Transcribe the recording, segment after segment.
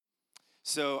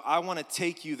So I want to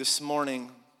take you this morning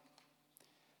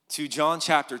to John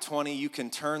chapter 20. You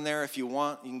can turn there if you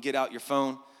want. You can get out your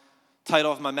phone.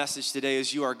 Title of my message today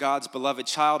is You Are God's Beloved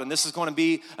Child. And this is going to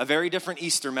be a very different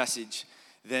Easter message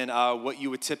than what you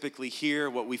would typically hear,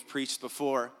 what we've preached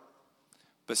before,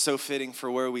 but so fitting for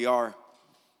where we are.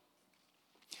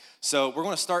 So we're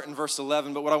going to start in verse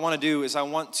 11, but what I want to do is I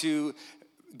want to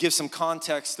give some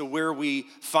context to where we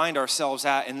find ourselves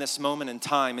at in this moment in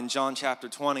time in John chapter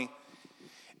 20.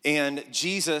 And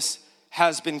Jesus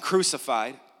has been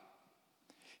crucified.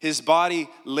 His body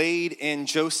laid in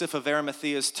Joseph of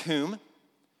Arimathea's tomb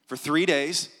for 3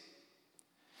 days.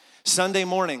 Sunday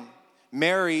morning,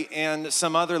 Mary and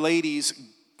some other ladies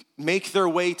make their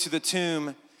way to the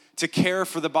tomb to care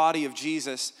for the body of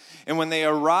Jesus. And when they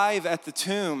arrive at the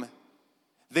tomb,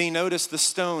 they notice the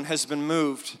stone has been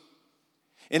moved.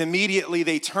 And immediately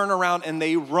they turn around and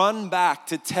they run back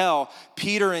to tell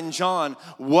Peter and John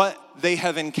what they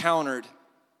have encountered.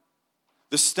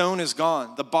 The stone is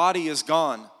gone. The body is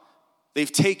gone.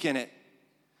 They've taken it.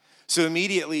 So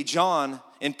immediately John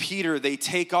and Peter, they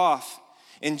take off.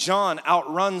 And John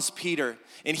outruns Peter.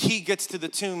 And he gets to the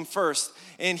tomb first.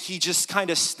 And he just kind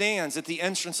of stands at the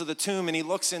entrance of the tomb. And he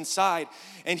looks inside.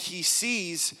 And he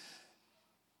sees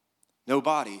no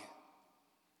body.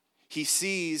 He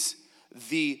sees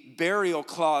the burial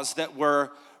cloths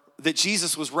that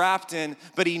Jesus was wrapped in.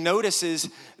 But he notices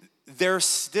they're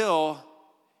still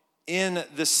in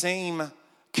the same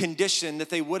condition that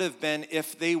they would have been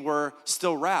if they were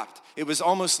still wrapped. It was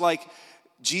almost like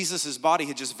Jesus' body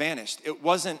had just vanished. It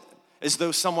wasn't as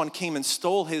though someone came and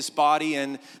stole his body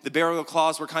and the burial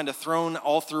cloths were kind of thrown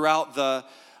all throughout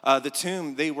the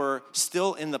tomb. They were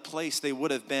still in the place they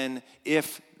would have been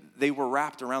if they were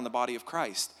wrapped around the body of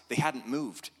Christ. They hadn't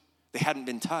moved. They hadn't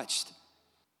been touched.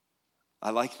 I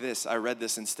like this. I read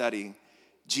this in studying.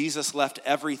 Jesus left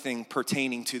everything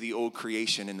pertaining to the old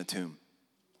creation in the tomb.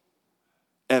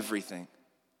 Everything.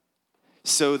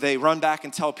 So they run back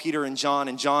and tell Peter and John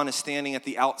is standing at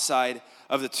the outside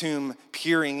of the tomb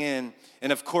peering in.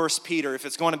 And of course, Peter, if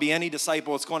it's going to be any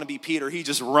disciple, it's going to be Peter. He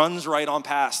just runs right on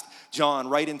past John,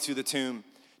 right into the tomb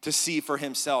to see for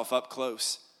himself up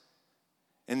close.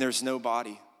 And there's no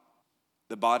body.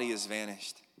 The body has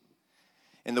vanished.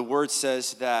 And the word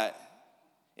says that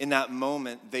in that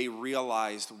moment, they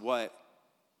realized what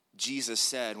Jesus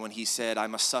said when he said, I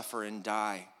must suffer and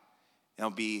die. And I'll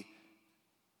be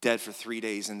dead for 3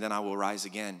 days, and then I will rise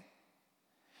again.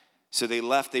 So they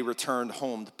left, they returned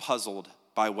home puzzled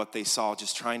by what they saw,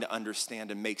 just trying to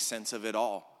understand and make sense of it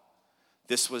all.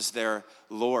 This was their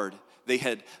Lord. They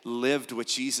had lived with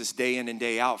Jesus day in and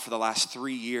day out for the last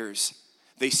 3 years.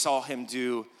 They saw him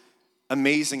do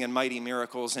amazing and mighty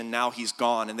miracles, and now he's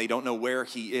gone, and they don't know where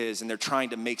he is, and they're trying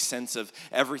to make sense of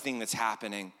everything that's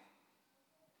happening.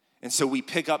 And so we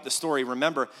pick up the story.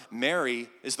 Remember, Mary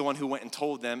is the one who went and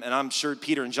told them, and I'm sure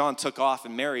Peter and John took off,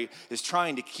 and Mary is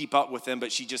trying to keep up with them,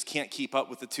 but she just can't keep up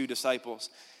with the two disciples.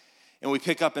 And we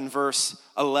pick up in verse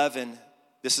 11.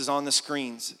 This is on the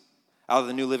screens out of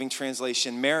the New Living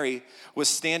Translation. Mary was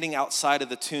standing outside of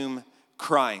the tomb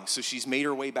crying, so she's made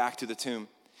her way back to the tomb.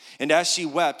 And as she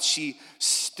wept, she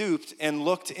stooped and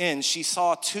looked in. She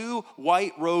saw two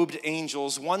white-robed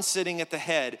angels, one sitting at the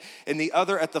head and the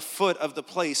other at the foot of the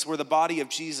place where the body of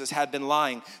Jesus had been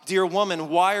lying. Dear woman,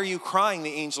 why are you crying?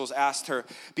 The angels asked her.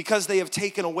 Because they have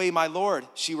taken away my Lord,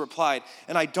 she replied,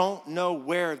 and I don't know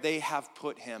where they have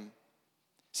put him.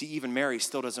 See, even Mary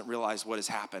still doesn't realize what has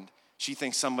happened. She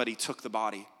thinks somebody took the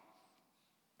body.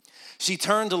 She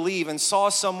turned to leave and saw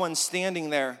someone standing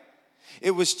there.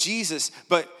 It was Jesus,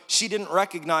 but she didn't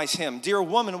recognize him. Dear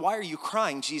woman, why are you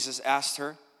crying? Jesus asked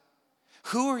her.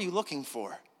 Who are you looking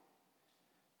for?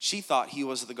 She thought he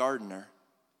was the gardener.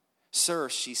 Sir,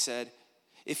 she said,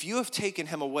 if you have taken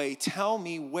him away, tell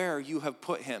me where you have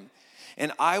put him,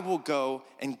 and I will go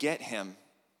and get him.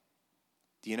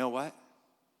 Do you know what?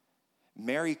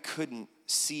 Mary couldn't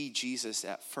see Jesus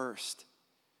at first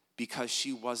because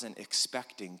she wasn't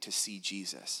expecting to see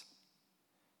Jesus.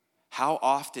 How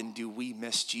often do we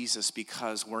miss Jesus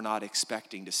because we're not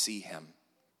expecting to see him?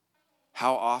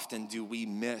 How often do we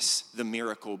miss the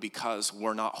miracle because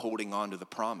we're not holding on to the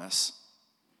promise?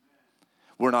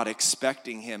 We're not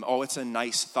expecting him. Oh, it's a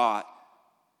nice thought,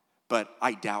 but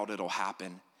I doubt it'll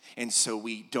happen. And so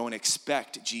we don't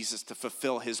expect Jesus to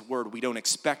fulfill his word. We don't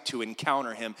expect to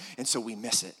encounter him, and so we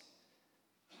miss it.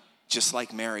 Just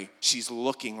like Mary, she's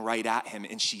looking right at him,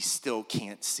 and she still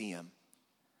can't see him.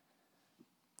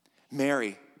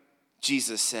 Mary,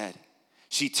 Jesus said.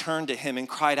 She turned to him and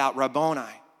cried out, Rabboni,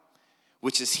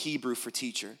 which is Hebrew for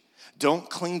teacher. Don't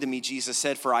cling to me, Jesus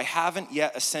said, for I haven't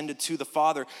yet ascended to the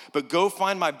Father, but go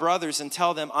find my brothers and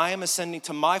tell them I am ascending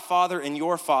to my Father and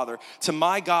your Father, to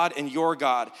my God and your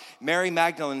God. Mary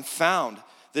Magdalene found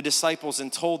the disciples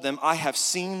and told them, I have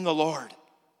seen the Lord.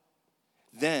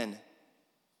 Then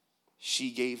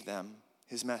she gave them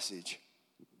his message.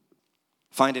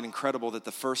 Find it incredible that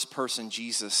the first person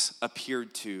Jesus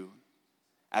appeared to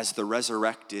as the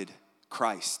resurrected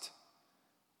Christ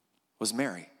was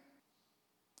Mary.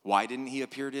 Why didn't he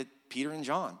appear to Peter and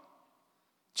John?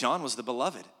 John was the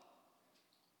beloved.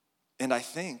 And I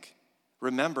think,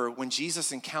 remember, when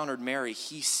Jesus encountered Mary,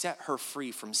 he set her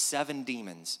free from 7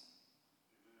 demons.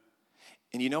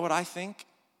 And you know what I think?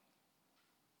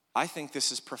 I think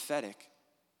this is prophetic.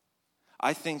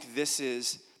 I think this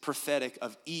is prophetic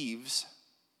of Eve's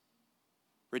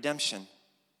redemption,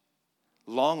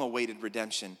 long-awaited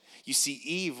redemption. You see,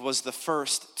 Eve was the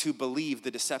first to believe the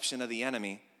deception of the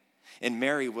enemy, and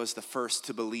Mary was the first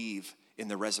to believe in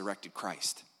the resurrected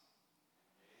Christ.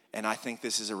 And I think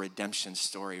this is a redemption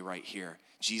story right here.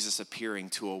 Jesus appearing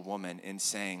to a woman and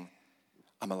saying,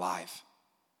 I'm alive.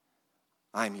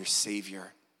 I am your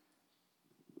Savior.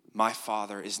 My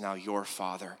Father is now your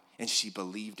Father. And she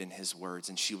believed in his words,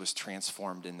 and she was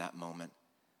transformed in that moment.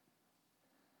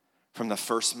 From the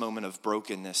first moment of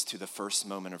brokenness to the first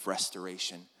moment of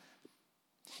restoration.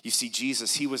 You see,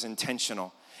 Jesus, he was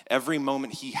intentional. Every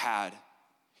moment he had,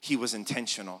 he was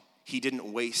intentional. He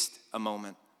didn't waste a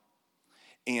moment.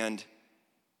 And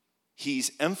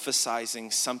he's emphasizing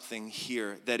something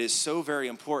here that is so very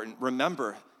important.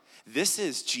 Remember, this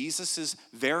is Jesus'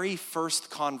 very first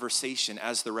conversation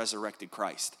as the resurrected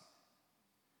Christ.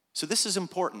 So this is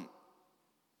important.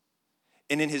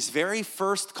 And in his very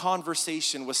first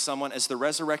conversation with someone as the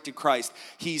resurrected Christ,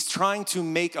 he's trying to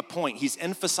make a point. He's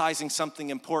emphasizing something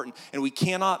important. And we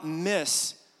cannot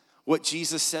miss what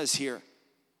Jesus says here.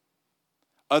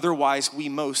 Otherwise, we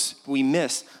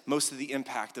miss most of the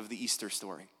impact of the Easter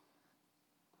story.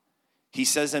 He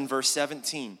says in verse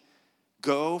 17,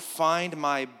 go find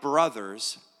my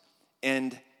brothers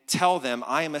and tell them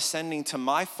I am ascending to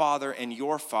my Father and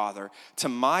your Father, to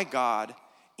my God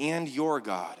and your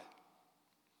God.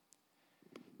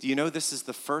 Do you know this is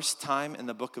the first time in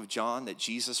the book of John that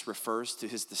Jesus refers to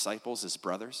his disciples as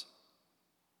brothers?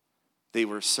 They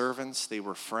were servants, they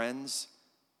were friends,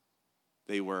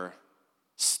 they were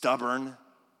stubborn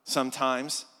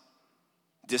sometimes,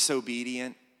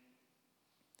 disobedient.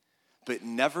 But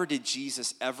never did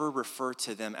Jesus ever refer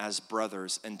to them as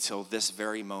brothers until this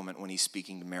very moment when he's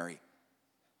speaking to Mary.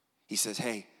 He says,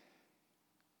 hey,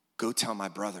 go tell my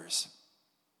brothers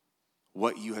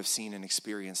what you have seen and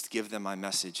experienced. Give them my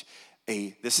message.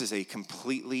 This is a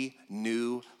completely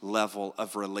new level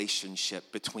of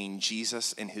relationship between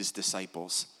Jesus and his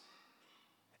disciples.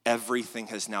 Everything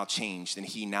has now changed, and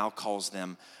he now calls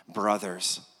them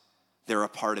brothers. They're a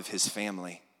part of his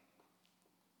family.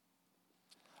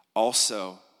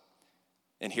 Also,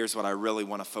 and here's what I really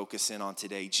want to focus in on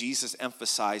today, Jesus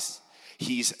emphasized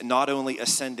he's not only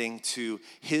ascending to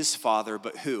his Father,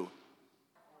 but who?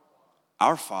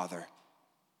 Our Father.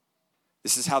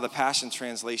 This is how the Passion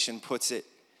Translation puts it.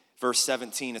 Verse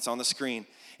 17, it's on the screen.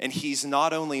 And he's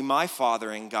not only my Father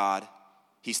and God,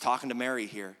 he's talking to Mary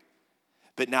here,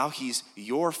 but now he's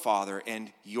your Father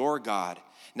and your God.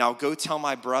 Now go tell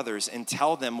my brothers and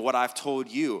tell them what I've told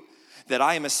you, that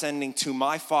I am ascending to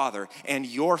my Father and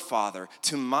your Father,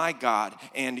 to my God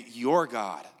and your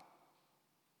God.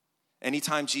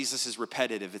 Anytime Jesus is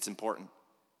repetitive, it's important.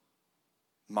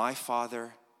 My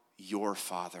Father, your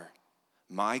Father.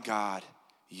 My God,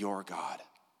 your God.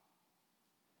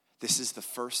 This is the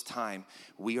first time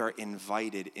we are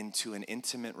invited into an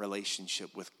intimate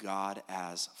relationship with God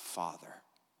as Father.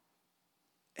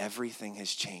 Everything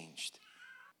has changed.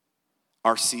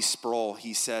 R.C. Sproul,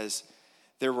 he says,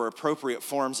 there were appropriate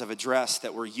forms of address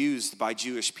that were used by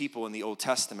Jewish people in the Old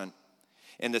Testament,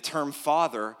 and the term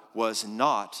father was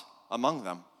not among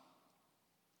them.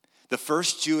 The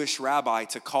first Jewish rabbi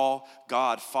to call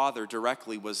God Father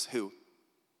directly was who?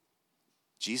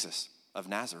 Jesus of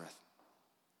Nazareth.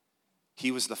 He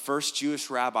was the first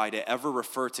Jewish rabbi to ever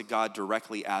refer to God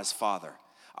directly as Father.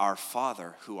 Our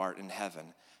Father who art in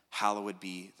heaven, hallowed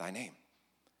be thy name.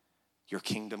 Your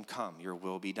kingdom come, your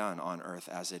will be done on earth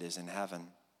as it is in heaven.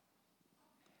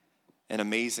 An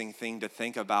amazing thing to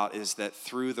think about is that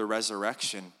through the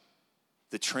resurrection,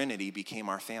 the Trinity became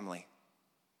our family.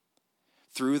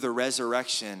 Through the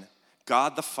resurrection,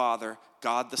 God the Father,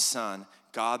 God the Son,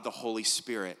 God the Holy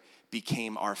Spirit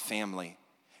became our family.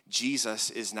 Jesus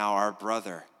is now our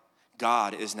brother.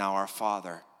 God is now our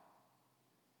Father.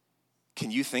 Can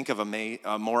you think of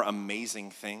a more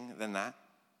amazing thing than that?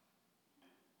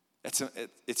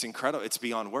 It's incredible. It's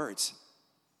beyond words.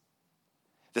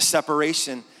 The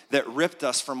separation that ripped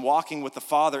us from walking with the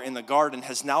Father in the garden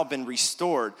has now been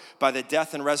restored by the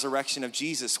death and resurrection of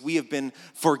Jesus. We have been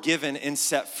forgiven and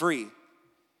set free.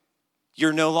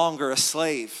 You're no longer a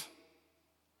slave.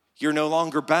 You're no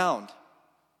longer bound.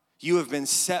 You have been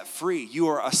set free. You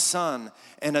are a son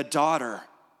and a daughter.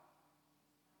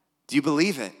 Do you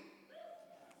believe it?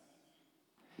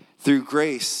 Through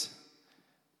grace,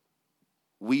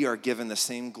 we are given the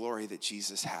same glory that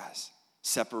Jesus has.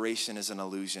 Separation is an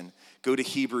illusion. Go to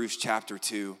Hebrews chapter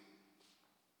 2,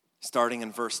 starting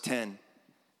in verse 10.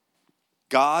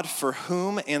 God, for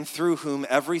whom and through whom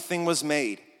everything was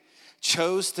made,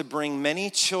 chose to bring many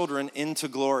children into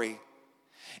glory.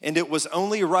 And it was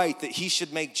only right that he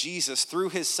should make Jesus, through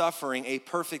his suffering, a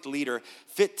perfect leader,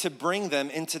 fit to bring them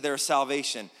into their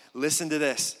salvation. Listen to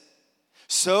this.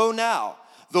 So now,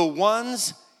 the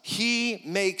ones he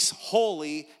makes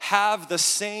holy have the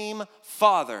same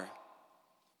Father.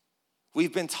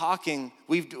 We've been talking,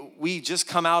 we just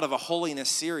come out of a holiness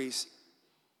series.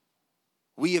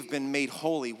 We have been made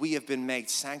holy. We have been made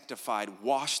sanctified,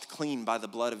 washed clean by the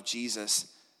blood of Jesus.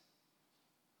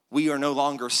 We are no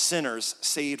longer sinners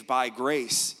saved by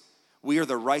grace. We are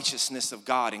the righteousness of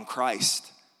God in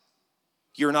Christ.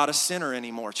 You're not a sinner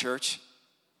anymore, church.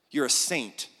 You're a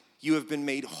saint. You have been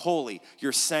made holy.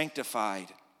 You're sanctified.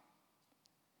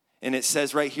 And it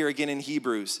says right here again in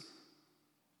Hebrews,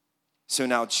 so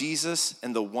now Jesus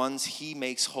and the ones he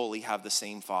makes holy have the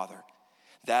same Father.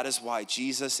 That is why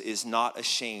Jesus is not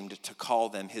ashamed to call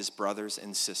them his brothers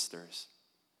and sisters.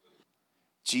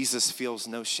 Jesus feels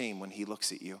no shame when he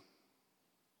looks at you.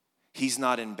 He's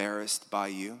not embarrassed by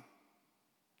you.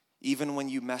 Even when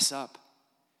you mess up,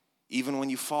 even when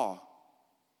you fall,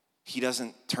 he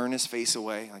doesn't turn his face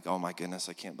away like, oh my goodness,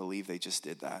 I can't believe they just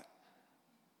did that.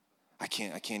 I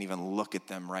can't even look at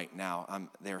them right now.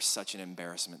 They're such an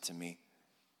embarrassment to me.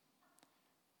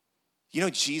 You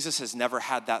know, Jesus has never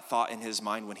had that thought in his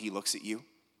mind when he looks at you.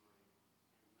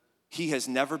 He has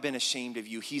never been ashamed of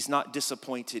you. He's not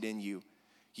disappointed in you.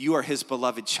 You are his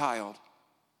beloved child.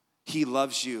 He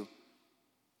loves you.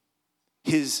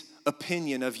 His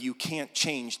opinion of you can't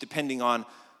change depending on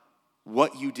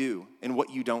what you do and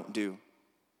what you don't do.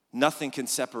 Nothing can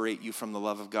separate you from the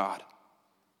love of God.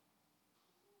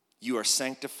 You are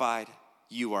sanctified.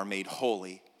 You are made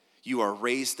holy. You are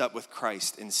raised up with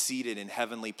Christ and seated in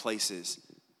heavenly places.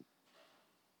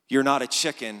 You're not a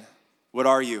chicken. What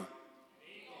are you?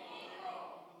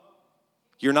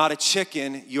 You're not a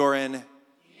chicken. You're an eagle.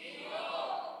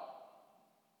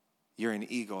 You're an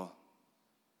eagle.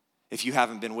 If you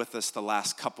haven't been with us the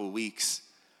last couple weeks,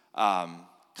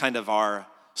 kind of our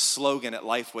slogan at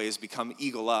Lifeway has become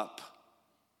Eagle Up.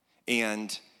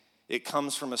 And it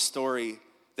comes from a story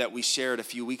that we shared a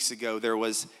few weeks ago. There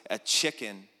was a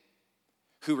chicken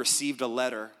who received a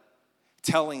letter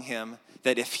telling him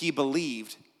that if he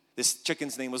believed, this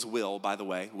chicken's name was Will, by the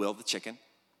way, Will the chicken.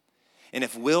 And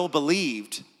if Will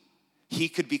believed he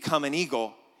could become an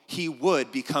eagle, he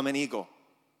would become an eagle.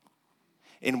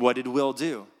 And what did Will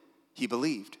do? He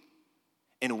believed.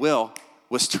 And Will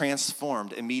was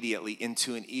transformed immediately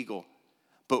into an eagle.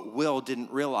 But Will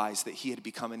didn't realize that he had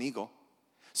become an eagle.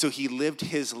 So he lived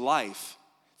his life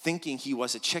thinking he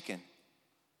was a chicken,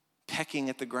 pecking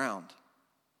at the ground,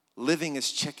 living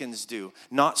as chickens do,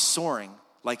 not soaring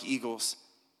like eagles.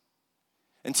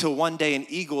 Until one day an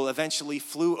eagle eventually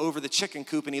flew over the chicken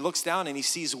coop and he looks down and he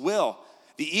sees Will,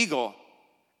 the eagle,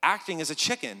 acting as a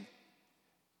chicken. And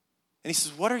he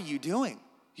says, what are you doing?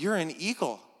 You're an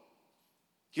eagle.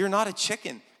 You're not a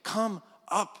chicken. Come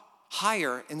up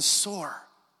higher and soar.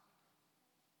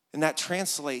 And that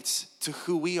translates to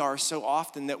who we are so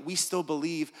often, that we still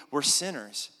believe we're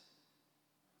sinners.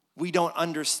 We don't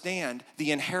understand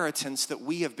the inheritance that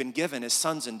we have been given as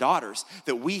sons and daughters,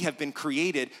 that we have been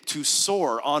created to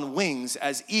soar on wings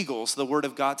as eagles, the word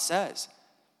of God says.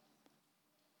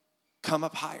 Come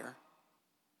up higher.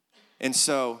 And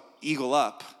so, eagle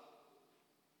up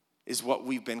is what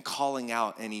we've been calling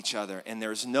out in each other. And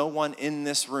there's no one in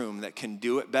this room that can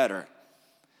do it better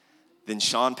than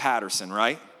Sean Patterson,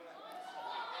 right?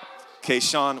 Okay,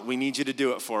 Sean, we need you to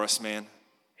do it for us, man.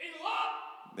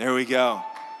 There we go.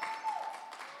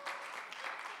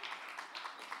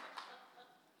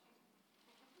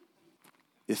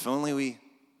 If only we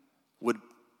would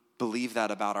believe that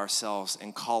about ourselves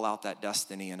and call out that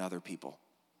destiny in other people.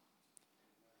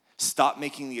 Stop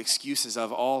making the excuses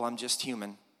of, oh, I'm just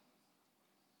human.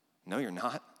 No, you're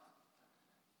not.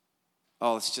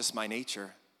 Oh, it's just my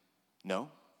nature. No,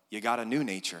 you got a new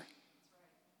nature.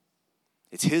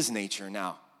 It's his nature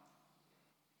now.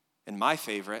 And my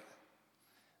favorite,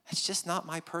 That's just not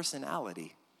my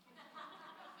personality.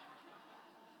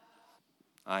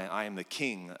 I am the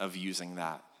king of using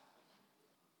that.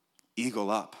 Eagle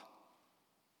up.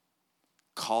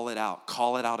 Call it out.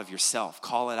 Call it out of yourself.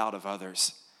 Call it out of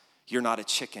others. You're not a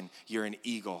chicken. You're an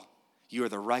eagle. You are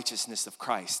the righteousness of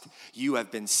Christ. You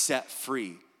have been set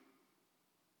free.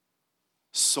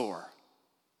 Soar.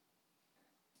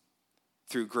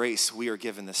 Through grace, we are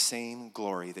given the same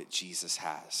glory that Jesus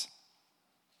has.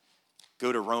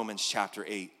 Go to Romans chapter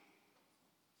 8.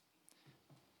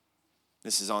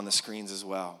 This is on the screens as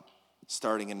well,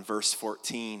 starting in verse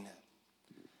 14.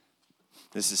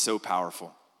 This is so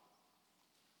powerful.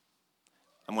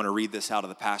 I'm going to read this out of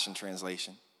the Passion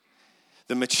Translation.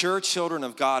 The mature children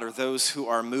of God are those who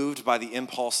are moved by the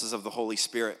impulses of the Holy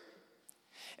Spirit.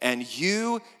 And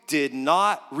you did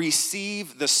not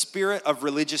receive the spirit of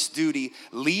religious duty,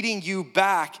 leading you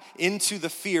back into the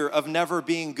fear of never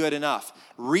being good enough.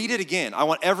 Read it again. I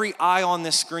want every eye on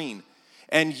this screen.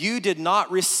 And you did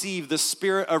not receive the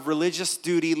spirit of religious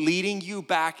duty, leading you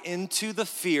back into the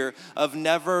fear of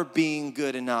never being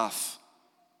good enough.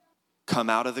 Come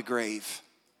out of the grave.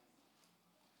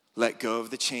 Let go of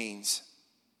the chains.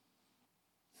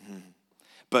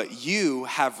 But you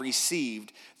have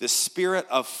received the spirit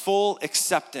of full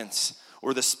acceptance,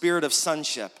 or the spirit of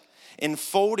sonship,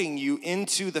 enfolding you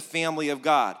into the family of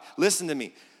God. Listen to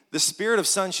me. The spirit of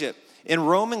sonship. In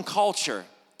Roman culture,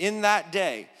 in that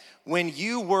day, when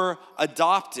you were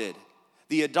adopted,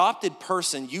 the adopted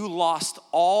person, you lost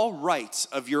all rights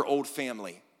of your old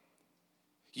family.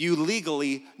 You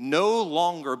legally no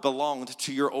longer belonged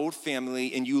to your old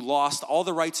family, and you lost all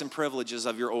the rights and privileges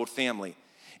of your old family.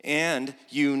 And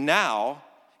you now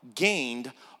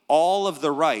gained all of the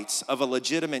rights of a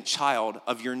legitimate child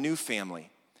of your new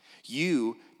family.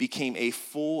 You became a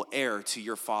full heir to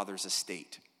your father's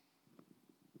estate.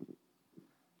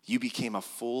 You became a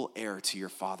full heir to your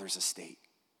father's estate.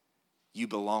 You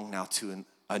belong now to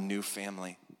a new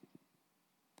family.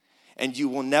 And you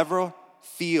will never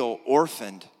feel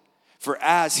orphaned. For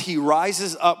as he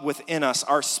rises up within us,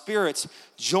 our spirits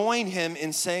join him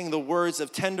in saying the words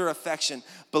of tender affection,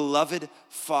 beloved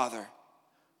Father,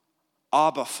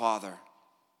 Abba Father,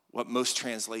 what most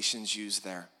translations use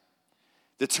there.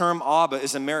 The term Abba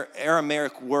is an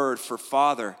Aramaic word for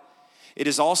father. It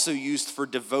is also used for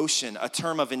devotion, a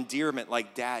term of endearment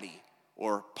like daddy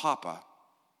or papa.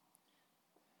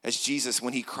 As Jesus,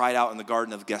 when he cried out in the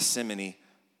Garden of Gethsemane,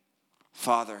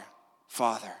 Father,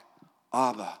 Father,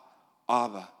 Abba,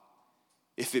 Abba,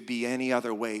 if it be any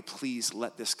other way, please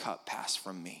let this cup pass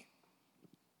from me.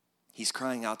 He's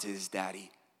crying out to his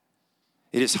daddy.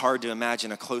 It is hard to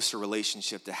imagine a closer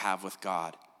relationship to have with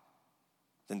God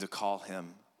than to call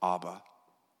him Abba.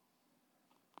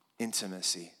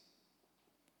 Intimacy.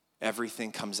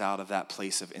 Everything comes out of that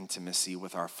place of intimacy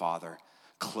with our Father,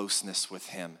 closeness with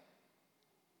him.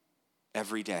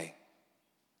 Every day.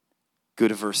 Go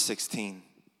to verse 16.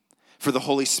 For the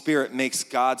Holy Spirit makes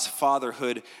God's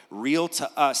fatherhood real to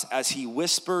us as he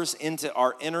whispers into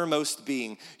our innermost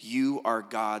being, you are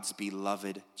God's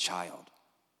beloved child.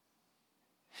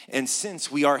 And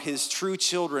since we are his true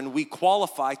children, we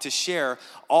qualify to share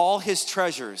all his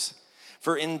treasures.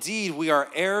 For indeed, we are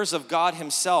heirs of God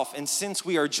himself. And since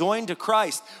we are joined to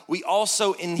Christ, we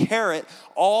also inherit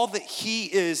all that he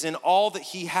is and all that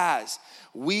he has.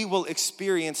 We will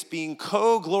experience being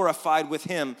co-glorified with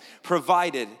him,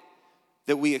 provided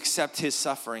that we accept his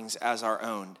sufferings as our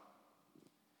own.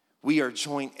 We are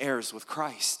joint heirs with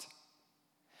Christ.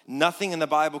 Nothing in the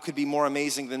Bible could be more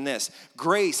amazing than this.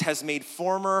 Grace has made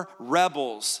former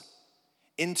rebels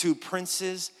into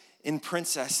princes and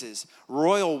princesses,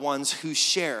 royal ones who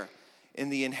share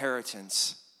in the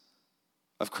inheritance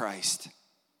of Christ.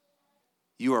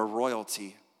 You are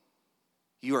royalty.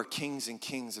 You are kings and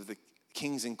queens of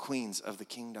the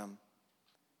kingdom.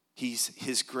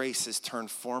 His grace has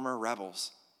turned former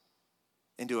rebels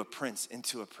into a prince,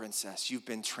 into a princess. You've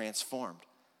been transformed,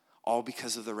 all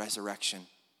because of the resurrection.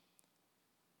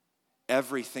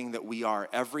 Everything that we are,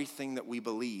 everything that we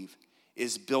believe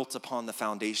is built upon the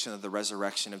foundation of the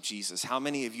resurrection of Jesus. How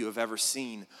many of you have ever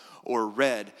seen or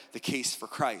read The Case for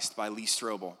Christ by Lee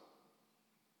Strobel?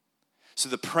 So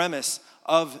the premise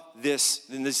of this,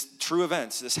 in this true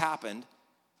events, this happened,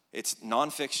 it's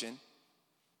nonfiction,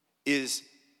 is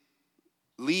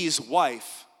Lee's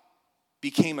wife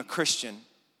became a Christian,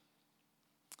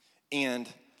 and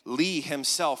Lee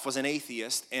himself was an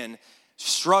atheist and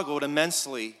struggled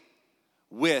immensely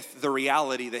with the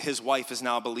reality that his wife is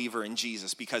now a believer in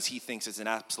Jesus because he thinks it's an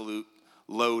absolute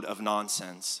load of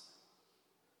nonsense.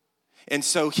 And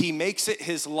so he makes it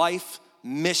his life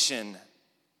mission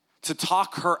to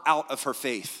talk her out of her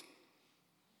faith.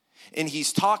 And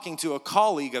he's talking to a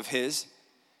colleague of his,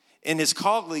 and his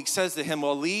colleague says to him,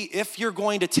 well, Lee, if you're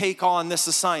going to take on this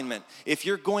assignment, if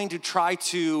you're going to try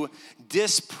to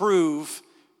disprove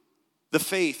the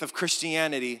faith of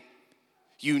Christianity,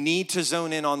 you need to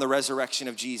zone in on the resurrection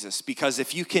of Jesus. Because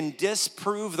if you can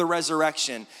disprove the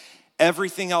resurrection,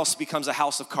 everything else becomes a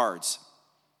house of cards.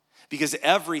 Because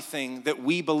everything that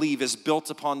we believe is built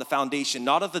upon the foundation,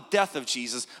 not of the death of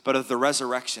Jesus, but of the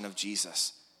resurrection of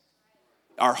Jesus.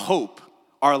 Our hope,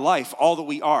 our life, all that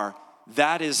we are,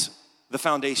 that is the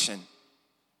foundation.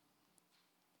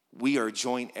 We are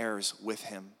joint heirs with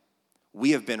him.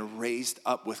 We have been raised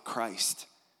up with Christ.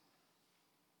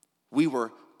 We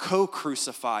were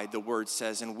co-crucified, the word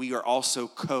says, and we are also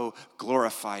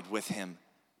co-glorified with him.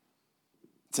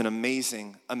 It's an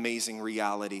amazing, amazing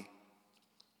reality.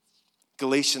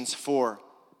 Galatians 4,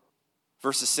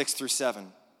 verses 6 through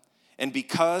 7. And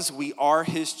because we are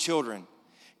his children,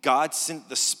 God sent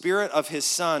the Spirit of his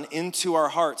Son into our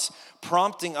hearts,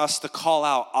 prompting us to call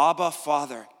out, Abba,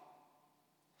 Father.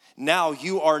 Now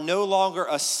you are no longer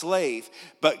a slave,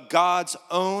 but God's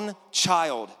own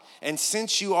child. And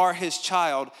since you are his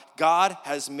child, God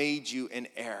has made you an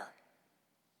heir.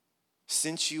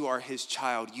 Since you are his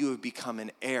child, you have become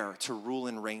an heir to rule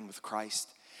and reign with Christ.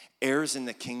 Heirs in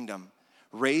the kingdom,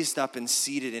 raised up and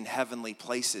seated in heavenly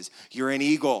places. You're an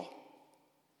eagle.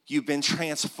 You've been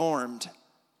transformed.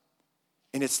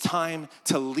 And it's time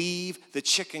to leave the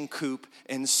chicken coop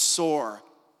and soar.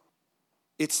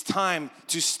 It's time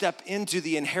to step into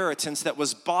the inheritance that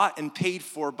was bought and paid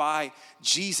for by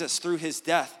Jesus through his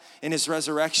death and his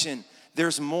resurrection.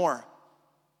 There's more.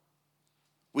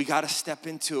 We got to step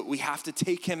into it. We have to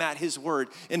take him at his word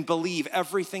and believe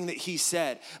everything that he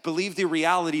said. Believe the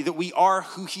reality that we are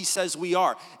who he says we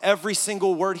are. Every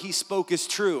single word he spoke is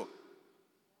true.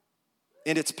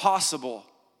 And it's possible.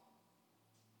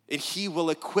 And he will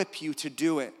equip you to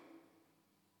do it,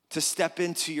 to step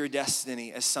into your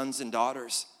destiny as sons and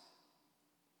daughters.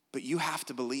 But you have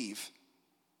to believe.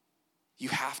 You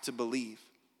have to believe.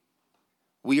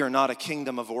 We are not a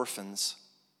kingdom of orphans.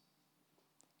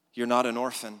 You're not an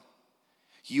orphan.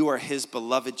 You are his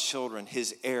beloved children,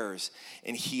 his heirs,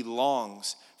 and he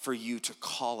longs for you to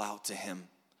call out to him.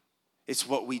 It's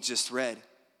what we just read.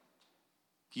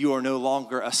 You are no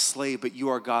longer a slave, but you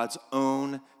are God's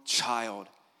own child.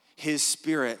 His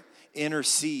Spirit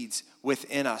intercedes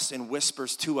within us and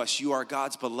whispers to us, you are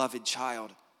God's beloved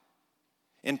child,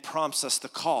 and prompts us to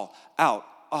call out,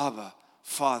 Abba,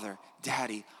 Father,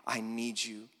 Daddy, I need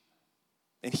you.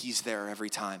 And he's there every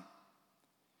time.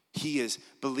 He is,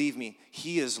 believe me,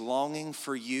 he is longing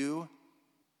for you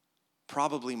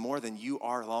probably more than you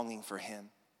are longing for him.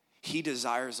 He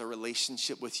desires a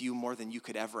relationship with you more than you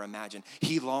could ever imagine.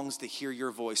 He longs to hear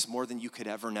your voice more than you could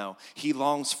ever know. He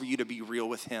longs for you to be real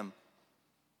with him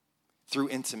through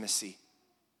intimacy.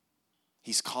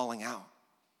 He's calling out.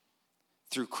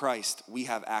 Through Christ, we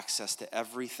have access to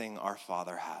everything our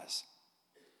Father has.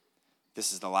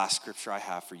 This is the last scripture I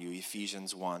have for you,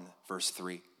 Ephesians 1, verse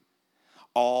 3.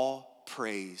 All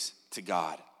praise to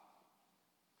God.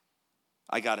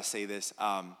 I got to say this.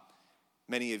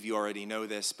 Many of you already know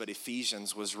this, but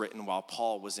Ephesians was written while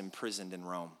Paul was imprisoned in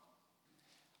Rome.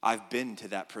 I've been to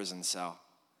that prison cell.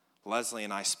 Leslie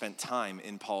and I spent time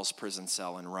in Paul's prison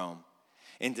cell in Rome.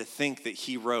 And to think that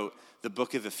he wrote the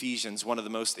book of Ephesians, one of the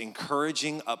most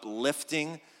encouraging,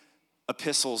 uplifting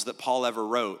epistles that Paul ever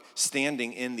wrote,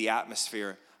 standing in the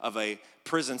atmosphere of a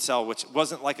prison cell, which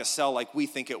wasn't like a cell like we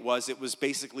think it was. It was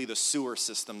basically the sewer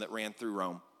system that ran through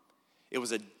Rome. It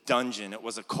was a dungeon. It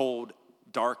was a cold,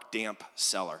 dark, damp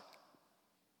cellar.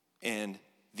 And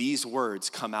these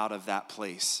words come out of that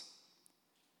place.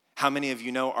 How many of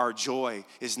you know our joy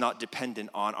is not dependent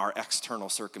on our external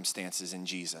circumstances in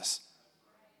Jesus?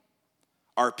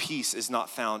 Our peace is not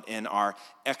found in our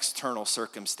external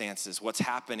circumstances. What's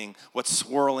happening, what's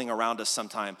swirling around us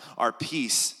sometime. Our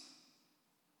peace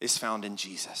is found in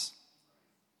Jesus.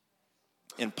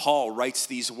 And Paul writes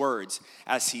these words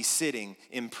as he's sitting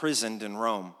imprisoned in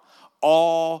Rome.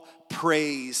 All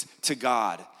praise to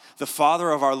God, the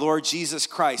Father of our Lord Jesus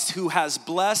Christ, who has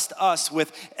blessed us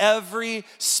with every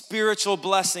spiritual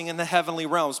blessing in the heavenly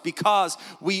realms because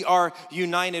we are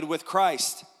united with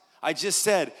Christ. I just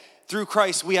said, through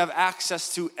Christ, we have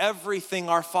access to everything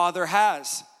our Father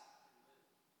has.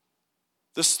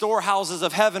 The storehouses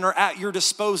of heaven are at your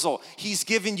disposal. He's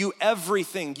given you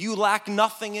everything. You lack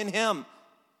nothing in him.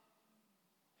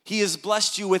 He has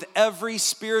blessed you with every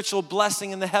spiritual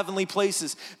blessing in the heavenly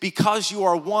places because you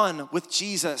are one with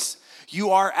Jesus.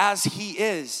 You are as he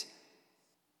is.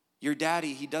 Your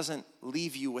daddy, he doesn't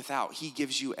leave you without. He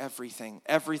gives you everything.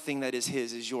 Everything that is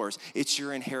his is yours. It's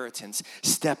your inheritance.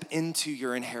 Step into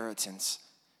your inheritance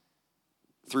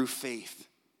through faith.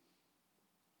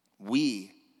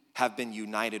 We have been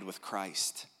united with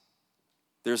Christ.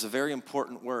 There's a very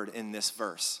important word in this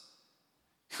verse.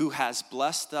 Who has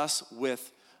blessed us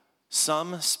with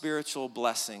some spiritual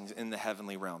blessings in the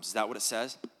heavenly realms. Is that what it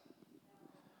says?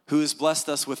 Who has blessed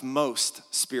us with most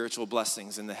spiritual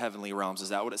blessings in the heavenly realms. Is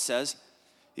that what it says?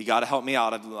 You got to help me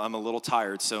out. I'm a little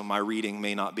tired, so my reading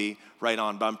may not be right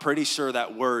on. But I'm pretty sure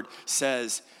that word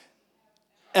says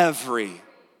every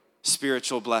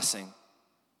spiritual blessing.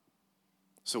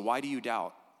 So why do you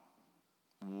doubt?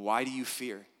 Why do you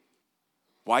fear?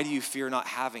 Why do you fear not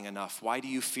having enough? Why do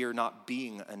you fear not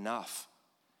being enough?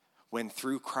 When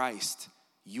through Christ,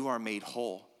 you are made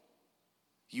whole.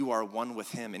 You are one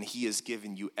with him, and he has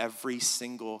given you every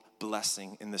single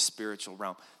blessing in the spiritual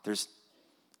realm. There's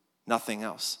nothing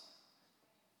else.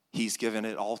 He's given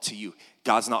it all to you.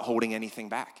 God's not holding anything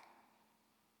back.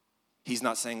 He's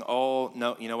not saying, oh,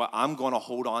 no, you know what? I'm going to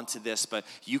hold on to this, but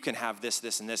you can have this,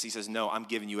 this, and this. He says, no, I'm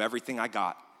giving you everything I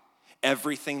got.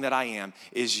 Everything that I am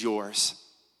is yours.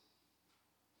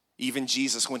 Even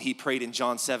Jesus, when he prayed in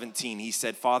John 17, he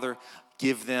said, Father,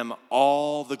 give them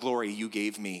all the glory you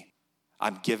gave me.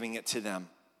 I'm giving it to them.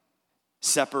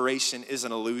 Separation is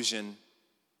an illusion.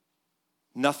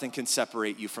 Nothing can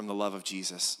separate you from the love of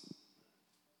Jesus.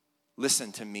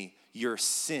 Listen to me. Your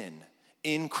sin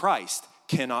in Christ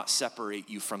cannot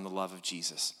separate you from the love of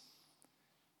Jesus.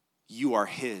 You are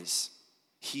his.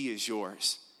 He is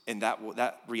yours. And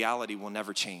that reality will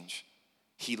never change.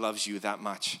 He loves you that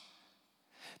much.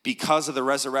 Because of the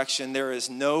resurrection, there is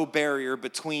no barrier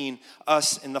between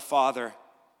us and the Father.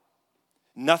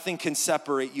 Nothing can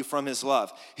separate you from his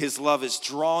love. His love is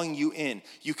drawing you in.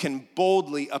 You can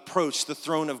boldly approach the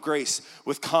throne of grace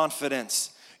with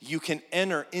confidence. You can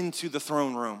enter into the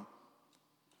throne room.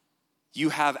 You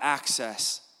have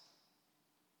access.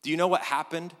 Do you know what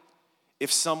happened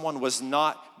if someone was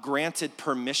not granted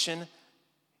permission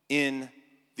in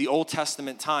the Old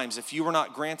Testament times? If you were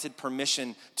not granted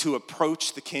permission to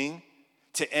approach the king,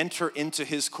 to enter into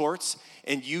his courts,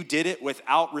 and you did it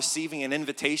without receiving an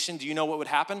invitation, do you know what would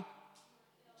happen?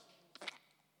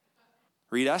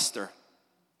 Read Esther.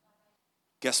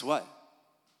 Guess what?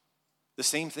 The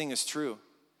same thing is true.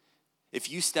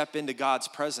 If you step into God's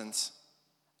presence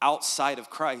outside of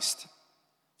Christ,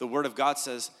 the Word of God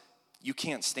says you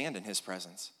can't stand in his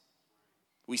presence.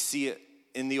 We see it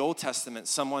in the Old Testament,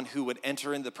 someone who would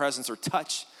enter into the presence or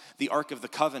touch the Ark of the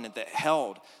Covenant that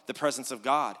held the presence of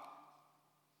God,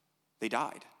 they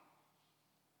died.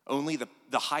 Only the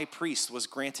high priest was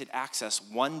granted access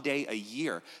one day a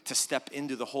year to step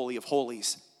into the Holy of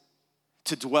Holies,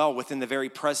 to dwell within the very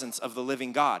presence of the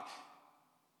living God.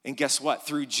 And guess what?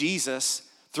 Through Jesus,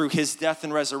 through his death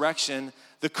and resurrection,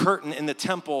 the curtain in the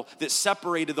temple that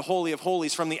separated the Holy of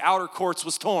Holies from the outer courts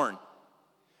was torn.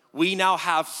 We now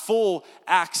have full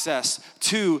access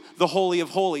to the Holy of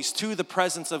Holies, to the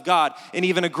presence of God. And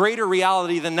even a greater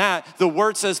reality than that, the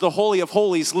word says the Holy of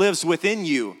Holies lives within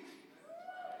you.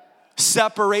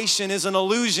 Separation is an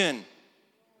illusion.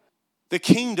 The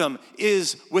kingdom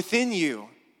is within you.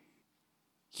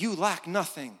 You lack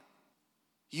nothing.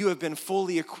 You have been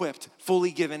fully equipped,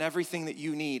 fully given everything that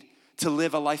you need to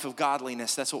live a life of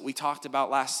godliness. That's what we talked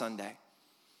about last Sunday.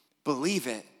 Believe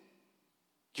it.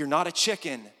 You're not a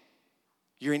chicken.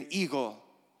 You're an eagle.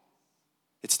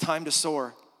 It's time to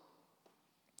soar.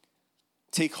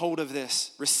 Take hold of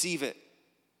this. Receive it.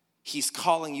 He's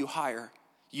calling you higher.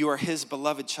 You are his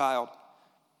beloved child.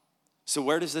 So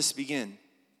where does this begin?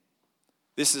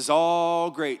 This is all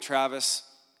great, Travis.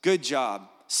 Good job.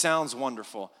 Sounds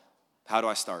wonderful. How do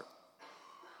I start?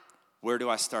 Where do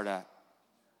I start at?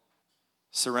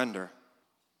 Surrender.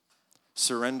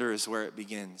 Surrender is where it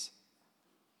begins.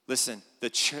 Listen,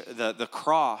 the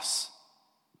cross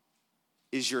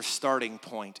is your starting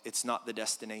point. It's not the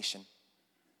destination.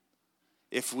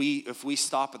 If we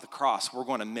stop at the cross, we're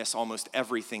going to miss almost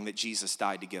everything that Jesus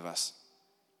died to give us.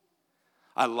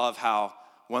 I love how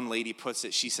one lady puts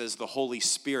it. She says the Holy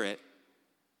Spirit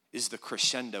is the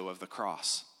crescendo of the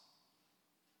cross.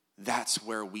 That's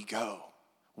where we go.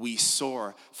 We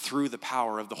soar through the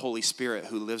power of the Holy Spirit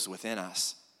who lives within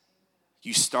us.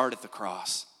 You start at the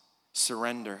cross.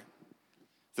 Surrender.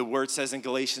 The word says in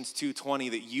Galatians 2:20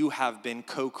 that you have been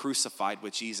co-crucified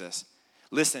with Jesus.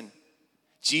 Listen,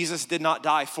 Jesus did not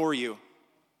die for you.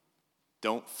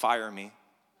 Don't fire me.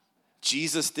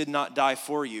 Jesus did not die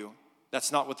for you.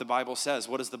 That's not what the Bible says.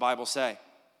 What does the Bible say?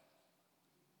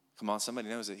 Come on, somebody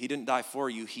knows it. He didn't die for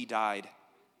you. He died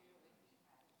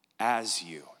as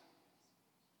you.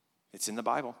 It's in the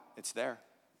Bible. It's there.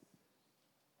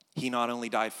 He not only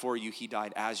died for you, he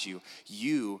died as you.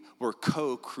 You were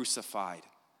co-crucified.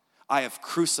 I have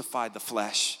crucified the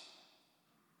flesh.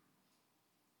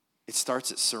 It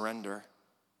starts at surrender.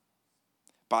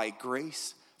 By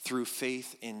grace through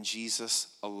faith in Jesus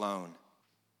alone.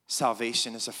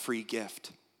 Salvation is a free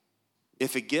gift.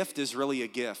 If a gift is really a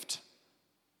gift,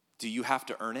 do you have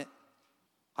to earn it?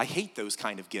 I hate those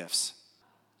kind of gifts.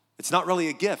 It's not really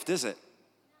a gift, is it?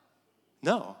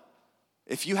 No.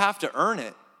 If you have to earn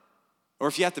it, or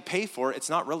if you have to pay for it, it's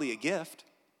not really a gift.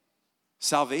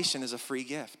 Salvation is a free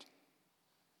gift.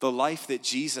 The life that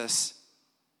Jesus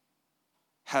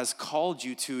has called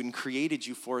you to and created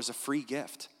you for is a free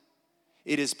gift.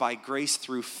 It is by grace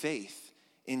through faith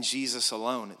in Jesus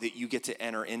alone that you get to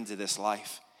enter into this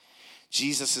life.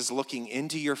 Jesus is looking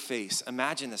into your face.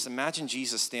 Imagine this. Imagine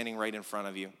Jesus standing right in front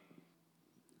of you.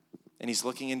 And he's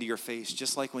looking into your face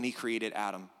just like when he created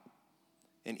Adam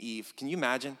and Eve. Can you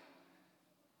imagine?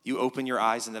 You open your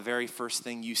eyes and the very first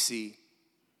thing you see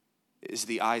is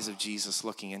the eyes of Jesus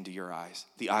looking into your eyes.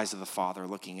 The eyes of the Father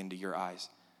looking into your eyes.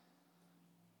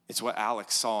 It's what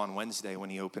Alex saw on Wednesday when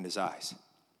he opened his eyes.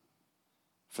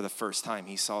 For the first time,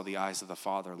 he saw the eyes of the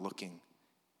Father looking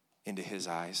into his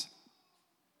eyes.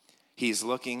 He's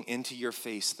looking into your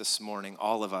face this morning,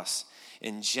 all of us,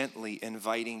 and gently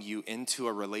inviting you into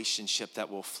a relationship that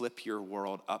will flip your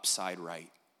world upside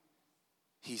right.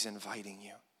 He's inviting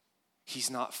you. He's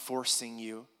not forcing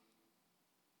you.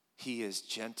 He is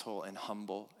gentle and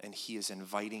humble, and he is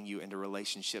inviting you into a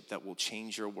relationship that will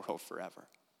change your world forever.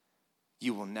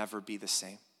 You will never be the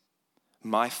same.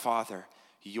 My Father,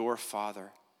 your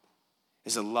Father,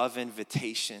 is a love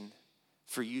invitation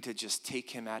for you to just take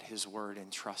him at his word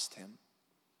and trust him.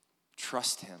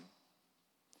 Trust him.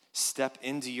 Step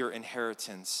into your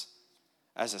inheritance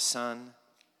as a son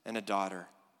and a daughter.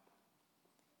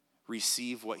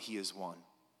 Receive what he has won.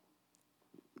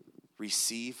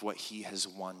 Receive what he has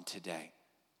won today.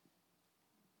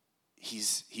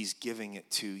 He's giving it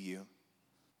to you.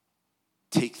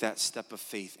 Take that step of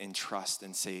faith and trust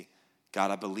and say,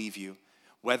 God, I believe you.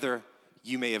 Whether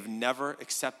you may have never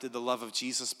accepted the love of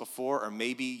Jesus before, or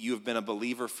maybe you have been a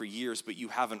believer for years, but you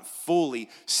haven't fully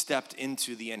stepped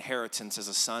into the inheritance as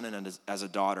a son and as a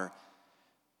daughter.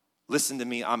 Listen to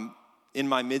me, I'm in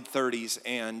my mid-30s,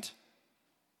 and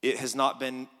it has not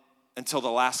been until the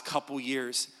last couple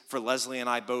years for Leslie and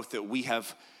I both that we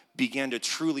have began to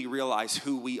truly realize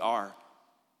who we are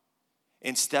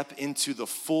and step into the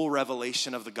full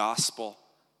revelation of the gospel.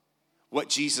 What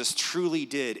Jesus truly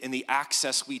did and the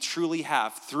access we truly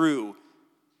have through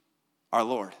our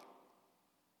Lord.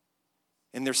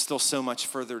 And there's still so much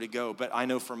further to go, but I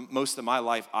know for most of my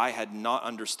life, I had not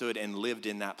understood and lived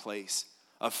in that place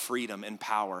of freedom and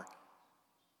power.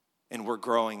 And we're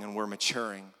growing and we're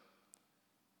maturing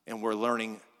and we're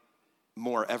learning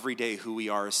more every day who we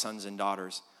are as sons and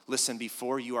daughters. Listen,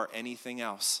 before you are anything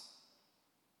else,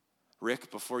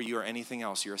 Rick, before you are anything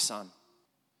else, you're a son,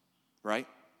 right?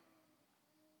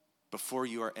 Before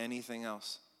you are anything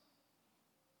else,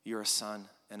 you're a son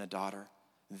and a daughter.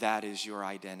 That is your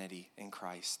identity in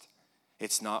Christ.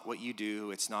 It's not what you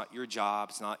do. It's not your job.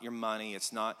 It's not your money.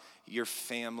 It's not your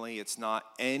family. It's not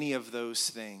any of those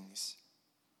things.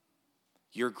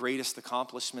 Your greatest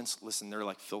accomplishments, listen, they're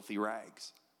like filthy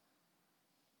rags.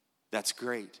 That's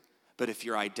great. But if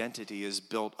your identity is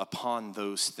built upon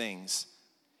those things,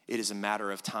 it is a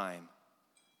matter of time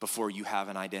before you have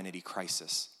an identity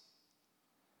crisis.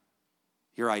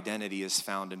 Your identity is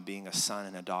found in being a son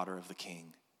and a daughter of the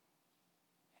King.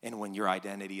 And when your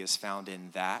identity is found in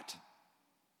that,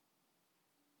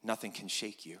 nothing can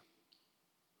shake you.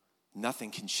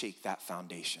 Nothing can shake that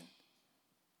foundation.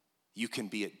 You can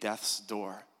be at death's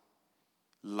door,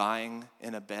 lying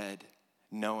in a bed,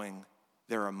 knowing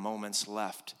there are moments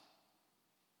left,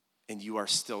 and you are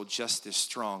still just as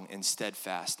strong and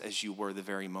steadfast as you were the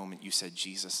very moment you said,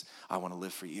 Jesus, I want to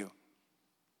live for you.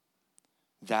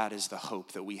 That is the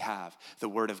hope that we have. The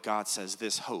Word of God says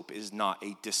this hope is not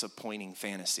a disappointing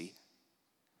fantasy.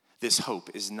 This hope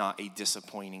is not a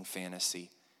disappointing fantasy.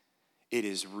 It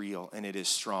is real, and it is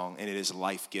strong, and it is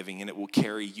life-giving, and it will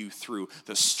carry you through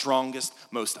the strongest,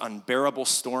 most unbearable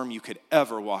storm you could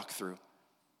ever walk through.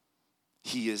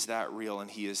 He is that real, and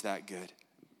he is that good.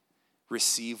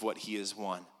 Receive what he has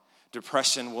won.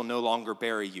 Depression will no longer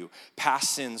bury you.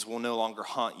 Past sins will no longer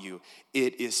haunt you.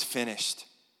 It is finished.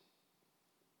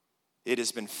 It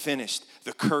has been finished.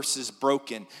 The curse is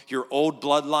broken. Your old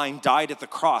bloodline died at the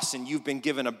cross, and you've been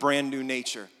given a brand new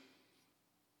nature.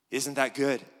 Isn't that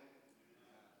good?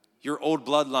 Your old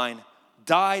bloodline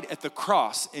died at the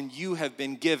cross, and you have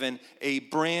been given a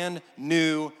brand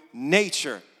new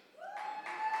nature.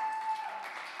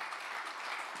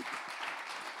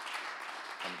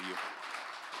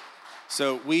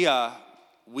 So we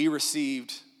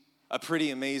received a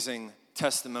pretty amazing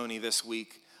testimony this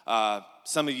week.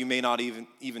 Some of you may not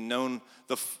even known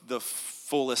the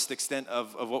fullest extent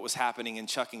of what was happening in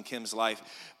Chuck and Kim's life,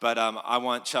 but I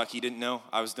want Chuck, he didn't know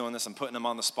I was doing this. I'm putting him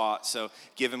on the spot, so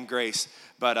give him grace.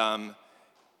 But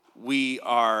we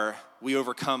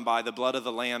overcome by the blood of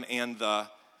the Lamb and the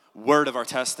word of our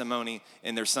testimony,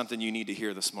 and there's something you need to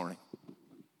hear this morning.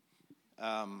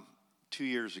 2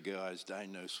 years ago, I was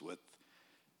diagnosed with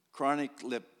chronic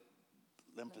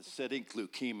lymphocytic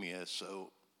leukemia.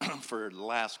 So for the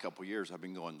last couple of years, I've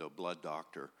been going to a blood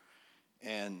doctor.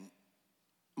 And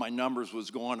my numbers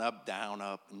was going up,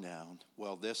 and down.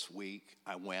 Well, this week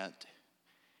I went,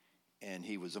 and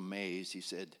he was amazed. He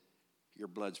said, your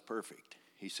blood's perfect.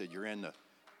 He said, you're in the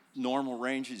normal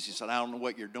ranges. He said, I don't know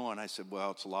what you're doing. I said,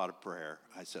 well, it's a lot of prayer.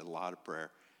 I said, a lot of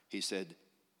prayer. He said,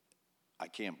 I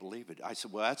can't believe it. I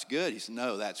said, well, that's good. He said,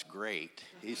 no, that's great.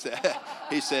 He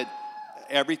said,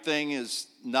 everything is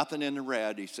nothing in the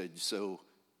red. He said, so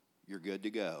you're good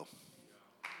to go.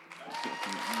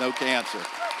 No cancer.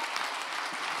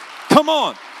 Come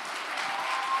on.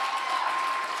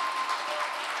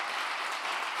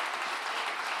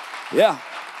 Yeah.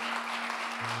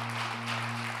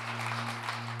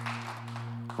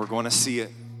 We're going to see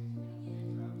it.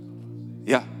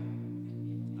 Yeah.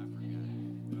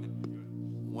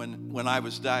 When I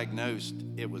was diagnosed,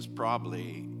 it was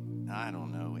probably, I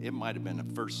don't know, it might have been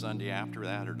the first Sunday after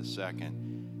that or the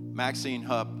second. Maxine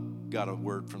Hupp got a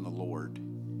word from the Lord,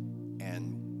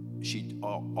 and she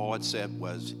all it said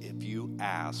was, if you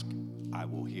ask, I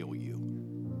will heal you.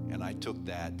 And I took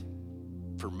that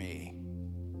for me,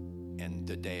 and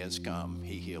the day has come.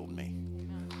 He healed me.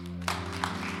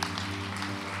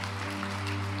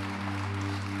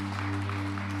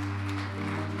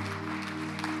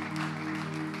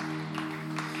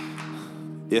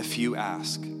 If you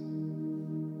ask.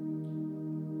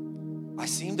 I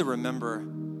seem to remember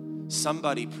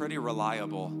somebody pretty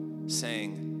reliable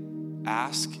saying,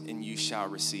 ask and you shall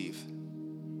receive.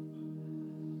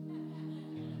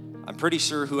 I'm pretty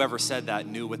sure whoever said that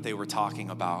knew what they were talking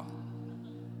about.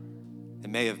 It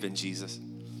may have been Jesus.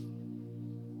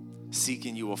 Seek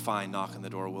and you will find, knock and the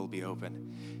door will be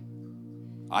open.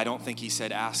 I don't think he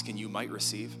said ask and you might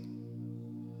receive.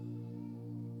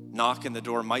 Knock and the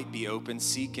door might be open.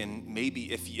 Seek and maybe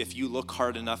if you look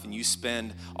hard enough and you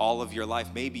spend all of your life,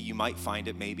 maybe you might find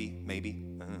it, maybe.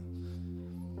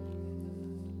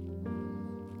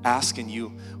 Ask and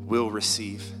you will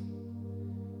receive.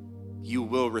 You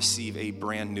will receive a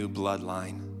brand new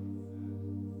bloodline,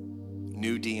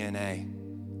 new DNA,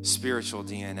 spiritual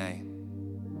DNA.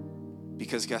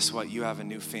 Because guess what? You have a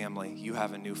new family. You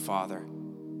have a new father.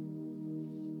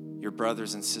 Your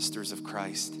brothers and sisters of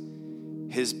Christ.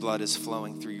 His blood is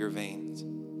flowing through your veins.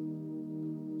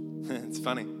 It's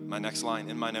funny, my next line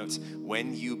in my notes.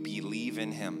 When you believe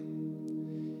in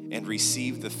him and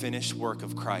receive the finished work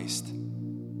of Christ,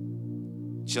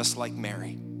 just like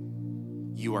Mary,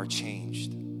 you are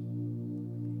changed.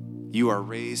 You are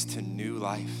raised to new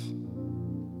life.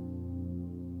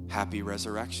 Happy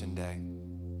Resurrection Day.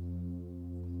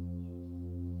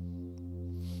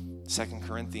 2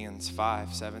 Corinthians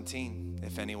 5:17.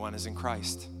 If anyone is in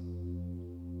Christ,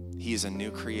 he is a new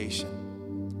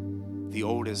creation. The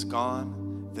old is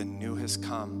gone, the new has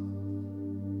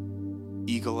come.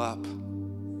 Eagle up.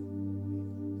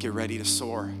 Get ready to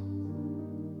soar.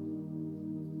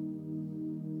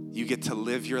 You get to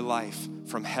live your life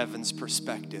from heaven's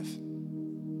perspective.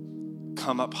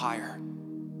 Come up higher.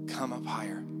 Come up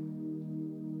higher.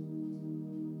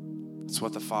 That's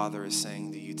what the Father is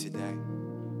saying to you today.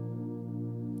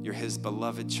 You're his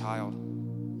beloved child.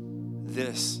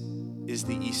 This is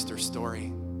the Easter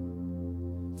story.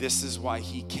 This is why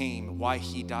he came, why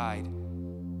he died,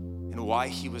 and why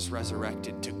he was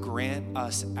resurrected, to grant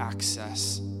us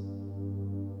access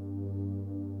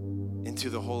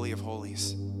into the Holy of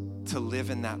Holies, to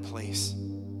live in that place,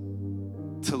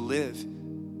 to live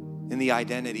in the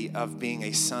identity of being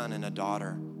a son and a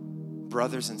daughter,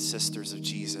 brothers and sisters of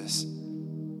Jesus,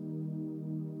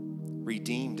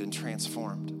 redeemed and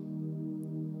transformed.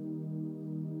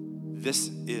 This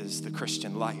is the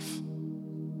Christian life.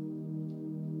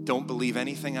 Don't believe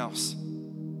anything else.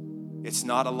 It's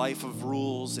not a life of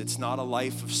rules. It's not a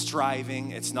life of striving.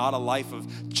 It's not a life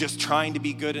of just trying to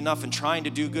be good enough and trying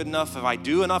to do good enough. If I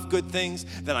do enough good things,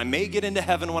 then I may get into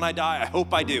heaven when I die. I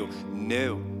hope I do.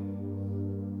 No.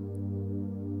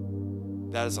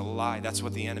 That is a lie. That's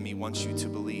what the enemy wants you to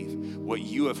believe. What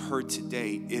you have heard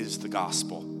today is the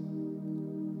gospel.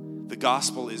 The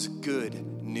gospel is good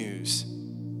news.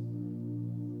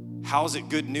 How is it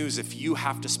good news if you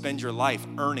have to spend your life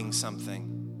earning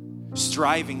something?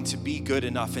 striving to be good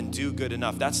enough and do good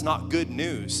enough. That's not good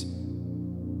news.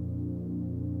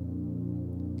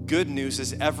 Good news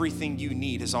is everything you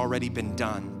need has already been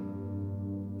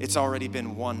done. It's already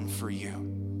been won for you.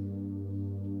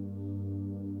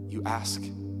 You ask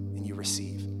and you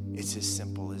receive. It's as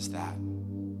simple as that.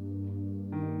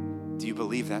 Do you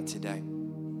believe that today?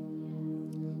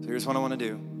 So here's what I want to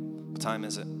do. What time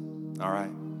is it? All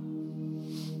right.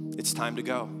 It's time to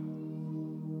go.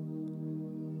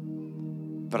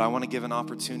 But I want to give an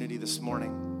opportunity this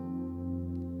morning.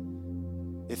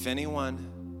 If anyone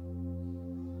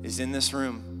is in this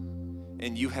room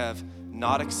and you have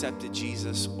not accepted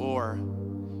Jesus, or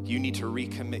you need to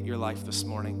recommit your life this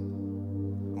morning,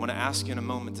 I want to ask you in a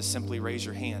moment to simply raise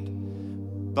your hand.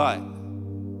 But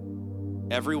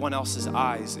everyone else's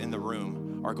eyes in the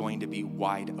room are going to be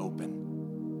wide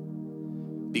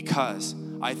open, because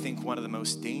I think one of the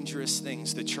most dangerous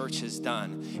things the church has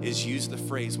done is use the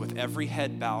phrase with every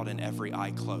head bowed and every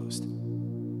eye closed.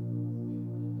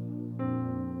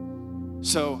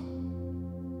 So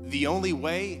the only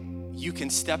way you can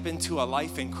step into a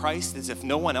life in Christ is if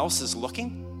no one else is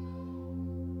looking.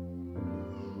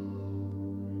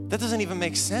 That doesn't even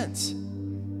make sense.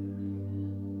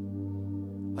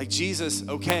 Like Jesus,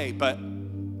 okay, but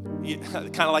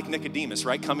kind of like Nicodemus,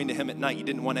 right? Coming to him at night, you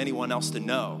didn't want anyone else to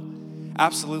know.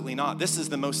 Absolutely not. This is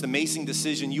the most amazing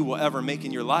decision you will ever make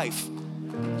in your life.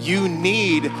 You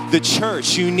need the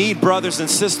church. You need brothers and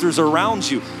sisters around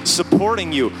you,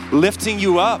 supporting you, lifting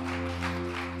you up.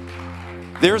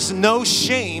 There's no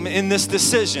shame in this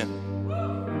decision.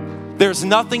 There's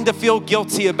nothing to feel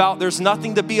guilty about. There's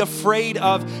nothing to be afraid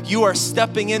of. You are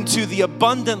stepping into the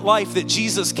abundant life that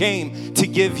Jesus came to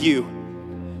give you.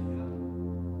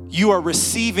 You are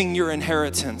receiving your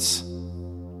inheritance.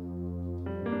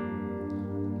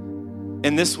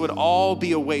 And this would all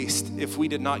be a waste if we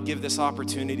did not give this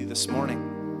opportunity this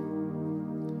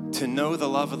morning to know the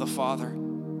love of the Father,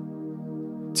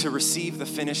 to receive the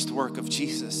finished work of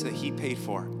Jesus that he paid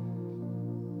for.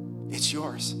 It's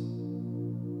yours.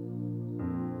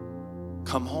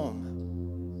 Come home.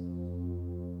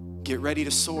 Get ready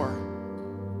to soar.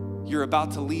 You're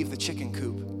about to leave the chicken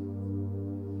coop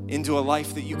into a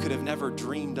life that you could have never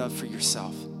dreamed of for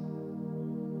yourself.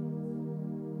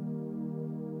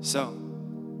 So,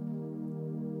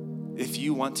 if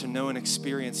you want to know and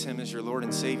experience him as your Lord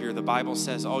and Savior, the Bible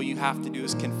says all you have to do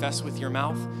is confess with your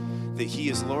mouth that he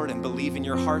is Lord and believe in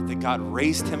your heart that God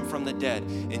raised him from the dead,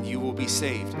 and you will be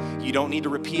saved. You don't need to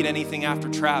repeat anything after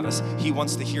Travis. He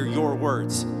wants to hear your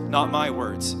words, not my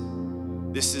words.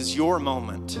 This is your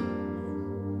moment.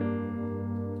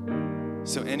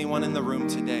 So anyone in the room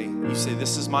today, you say,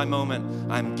 this is my moment.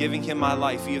 I'm giving him my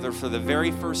life either for the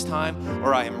very first time,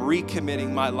 or I am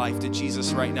recommitting my life to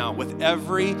Jesus right now. With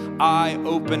every eye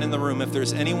open in the room, if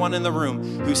there's anyone in the room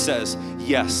who says,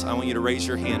 yes, I want you to raise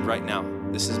your hand right now.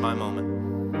 This is my moment.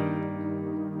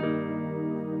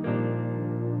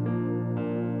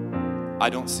 I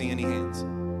don't see any hands.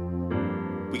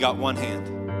 We got one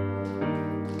hand.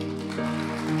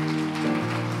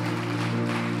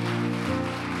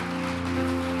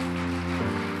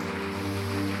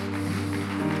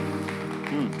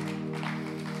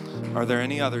 Are there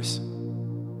any others?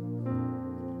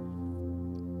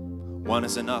 One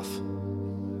is enough.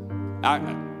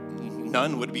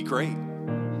 None would be great.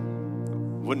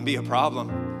 Wouldn't be a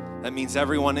problem. That means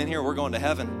everyone in here, we're going to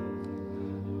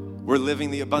heaven. We're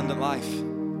living the abundant life.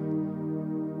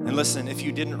 And listen, if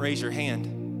you didn't raise your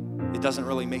hand, it doesn't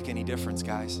really make any difference,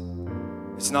 guys.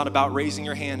 It's not about raising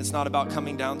your hand. It's not about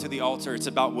coming down to the altar. It's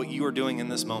about what you are doing in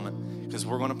this moment, because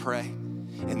we're going to pray.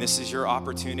 And this is your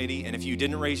opportunity. And if you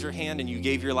didn't raise your hand and you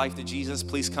gave your life to Jesus,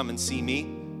 please come and see me.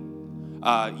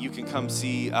 You can come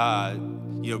see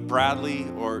Bradley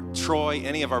or Troy,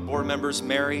 any of our board members,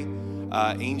 Mary,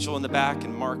 Angel in the back,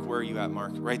 and Mark. Where are you at,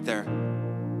 Mark? Right there.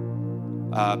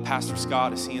 Pastor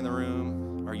Scott, is he in the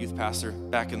room? Our youth pastor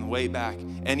back in the way back.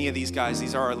 Any of these guys,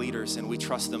 these are our leaders, and we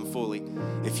trust them fully.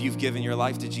 If you've given your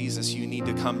life to Jesus, you need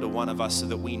to come to one of us so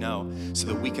that we know, so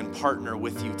that we can partner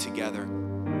with you together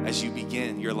as you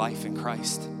begin your life in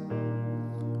Christ.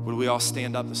 Would we all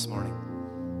stand up this morning?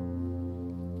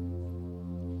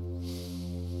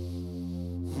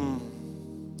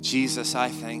 Jesus, I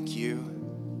thank you.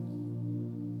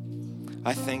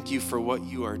 I thank you for what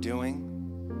you are doing.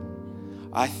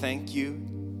 I thank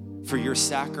you for your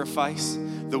sacrifice.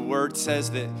 The word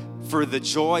says that for the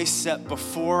joy set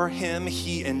before him,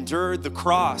 he endured the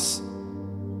cross.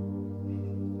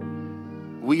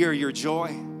 We are your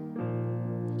joy.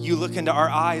 You look into our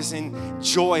eyes and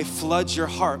joy floods your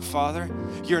heart, Father.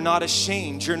 You're not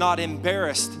ashamed. You're not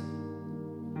embarrassed.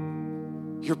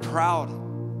 You're proud.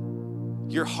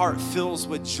 Your heart fills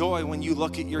with joy when you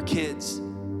look at your kids.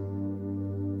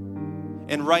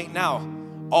 And right now,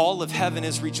 all of heaven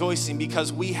is rejoicing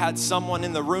because we had someone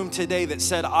in the room today that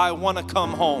said, I want to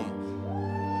come home.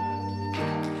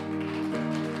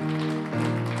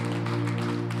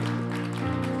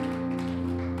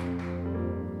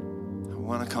 I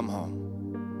want to come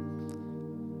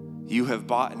home. You have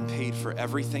bought and paid for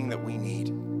everything that we need.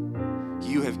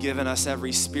 You have given us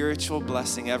every spiritual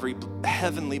blessing, every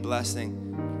heavenly blessing.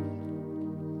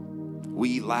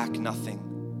 We lack nothing.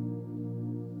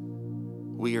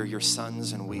 We are your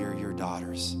sons and we are your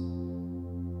daughters.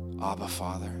 Abba,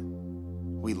 Father,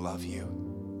 we love you.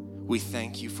 We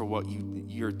thank you for what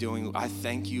you're doing. I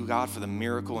thank you, God, for the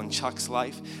miracle in Chuck's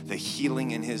life, the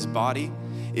healing in his body.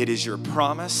 It is your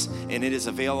promise, and it is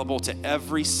available to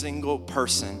every single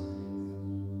person.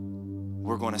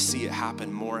 We're going to see it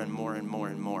happen more and more and more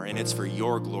and more, and it's for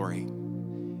your glory.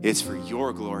 It's for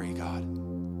your glory, God.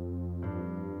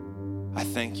 I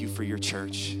thank you for your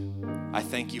church. I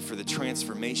thank you for the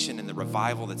transformation and the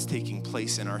revival that's taking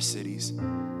place in our cities.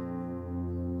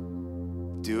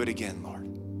 Do it again, Lord.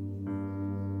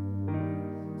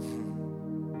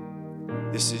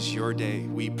 This is your day.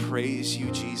 We praise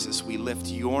you, Jesus. We lift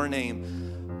your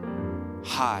name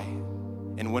high.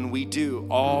 And when we do,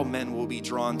 all men will be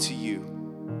drawn to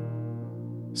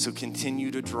you. So continue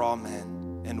to draw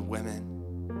men and women.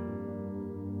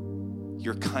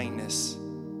 Your kindness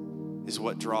is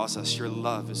what draws us. Your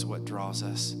love is what draws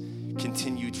us.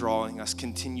 Continue drawing us.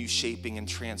 Continue shaping and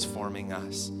transforming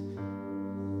us.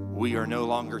 We are no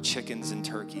longer chickens and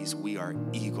turkeys. We are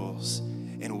eagles.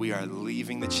 And we are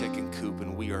leaving the chicken coop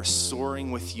and we are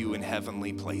soaring with you in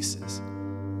heavenly places.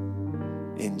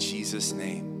 In Jesus'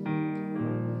 name.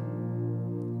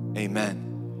 Amen.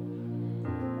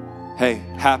 Hey,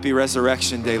 happy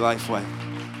Resurrection Day, Lifeway.